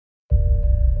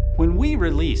When we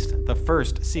released the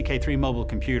first CK3 mobile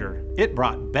computer, it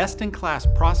brought best-in-class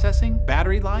processing,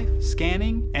 battery life,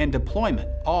 scanning, and deployment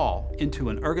all into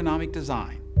an ergonomic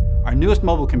design. Our newest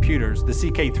mobile computers, the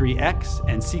CK3X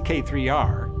and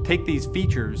CK3R, take these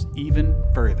features even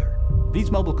further. These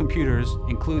mobile computers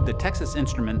include the Texas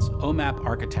Instruments OMAP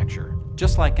architecture,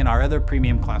 just like in our other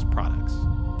premium class products.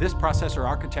 This processor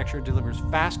architecture delivers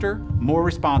faster, more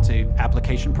responsive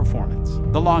application performance.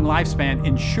 The long lifespan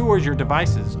ensures your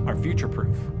devices are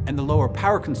future-proof, and the lower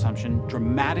power consumption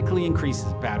dramatically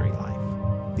increases battery life.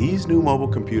 These new mobile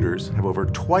computers have over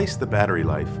twice the battery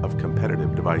life of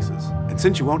competitive devices. And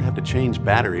since you won't have to change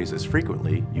batteries as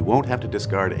frequently, you won't have to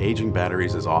discard aging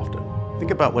batteries as often. Think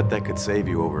about what that could save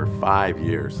you over 5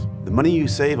 years. The money you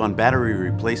save on battery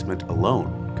replacement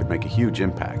alone could make a huge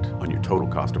impact on your total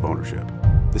cost of ownership.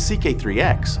 The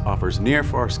CK3X offers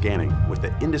near-far scanning with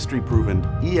the industry-proven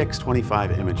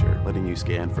EX25 imager, letting you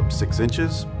scan from 6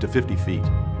 inches to 50 feet.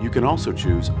 You can also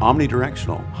choose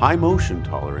omnidirectional, high-motion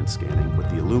tolerance scanning with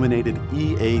the illuminated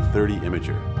EA30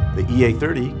 imager. The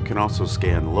EA30 can also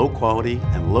scan low-quality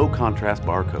and low-contrast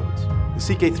barcodes.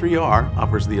 The CK3R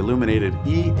offers the illuminated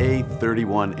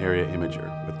EA31 area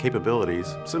imager with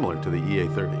capabilities similar to the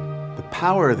EA30. The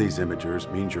power of these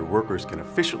imagers means your workers can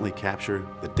efficiently capture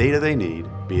the data they need,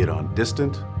 be it on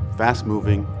distant,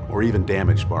 fast-moving, or even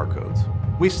damaged barcodes.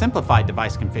 We've simplified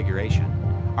device configuration.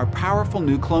 Our powerful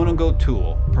new CloneNGo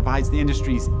tool provides the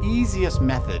industry's easiest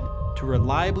method to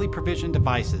reliably provision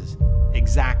devices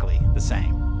exactly the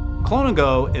same.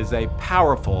 CloneNGo is a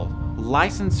powerful,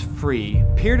 license-free,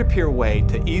 peer-to-peer way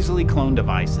to easily clone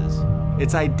devices.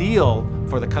 It's ideal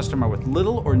for the customer with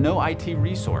little or no IT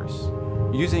resource.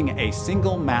 Using a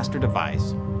single master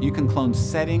device, you can clone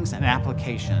settings and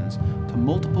applications to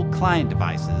multiple client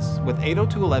devices with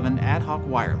 802.11 ad hoc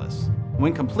wireless.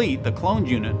 When complete, the cloned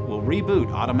unit will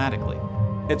reboot automatically.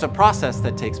 It's a process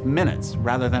that takes minutes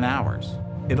rather than hours.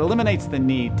 It eliminates the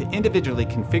need to individually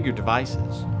configure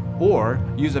devices or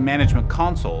use a management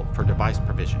console for device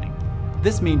provisioning.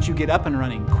 This means you get up and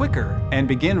running quicker and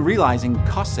begin realizing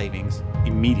cost savings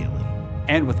immediately.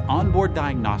 And with onboard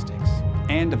diagnostics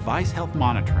and device health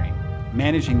monitoring,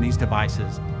 managing these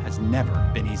devices has never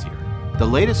been easier. The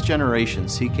latest generation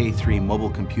CK3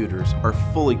 mobile computers are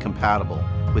fully compatible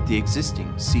with the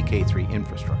existing CK3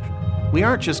 infrastructure. We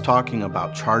aren't just talking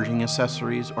about charging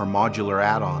accessories or modular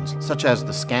add-ons such as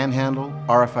the scan handle,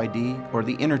 RFID, or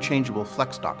the interchangeable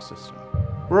flex dock system.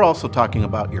 We're also talking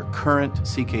about your current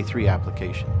CK3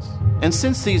 applications. And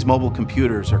since these mobile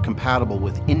computers are compatible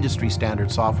with industry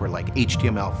standard software like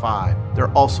HTML5,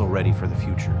 they're also ready for the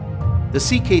future. The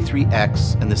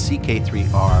CK3X and the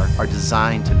CK3R are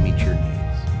designed to meet your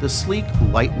needs. The sleek,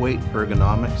 lightweight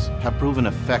ergonomics have proven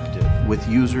effective with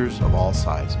users of all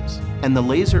sizes, and the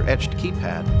laser-etched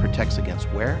keypad protects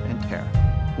against wear and tear.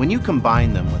 When you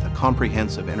combine them with a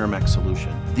comprehensive Intermec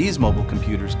solution, these mobile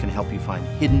computers can help you find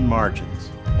hidden margins.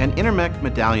 And Intermec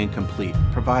Medallion Complete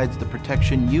provides the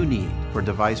protection you need for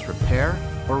device repair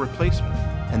or replacement,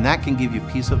 and that can give you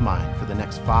peace of mind for the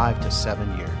next 5 to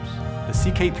 7 years.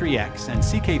 The CK3X and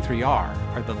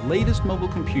CK3R are the latest mobile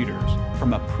computers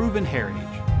from a proven heritage.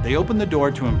 They open the door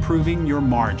to improving your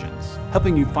margins,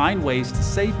 helping you find ways to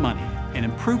save money and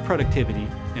improve productivity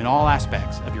in all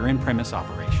aspects of your in-premise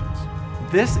operations.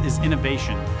 This is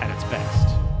innovation at its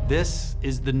best. This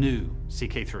is the new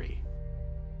CK3.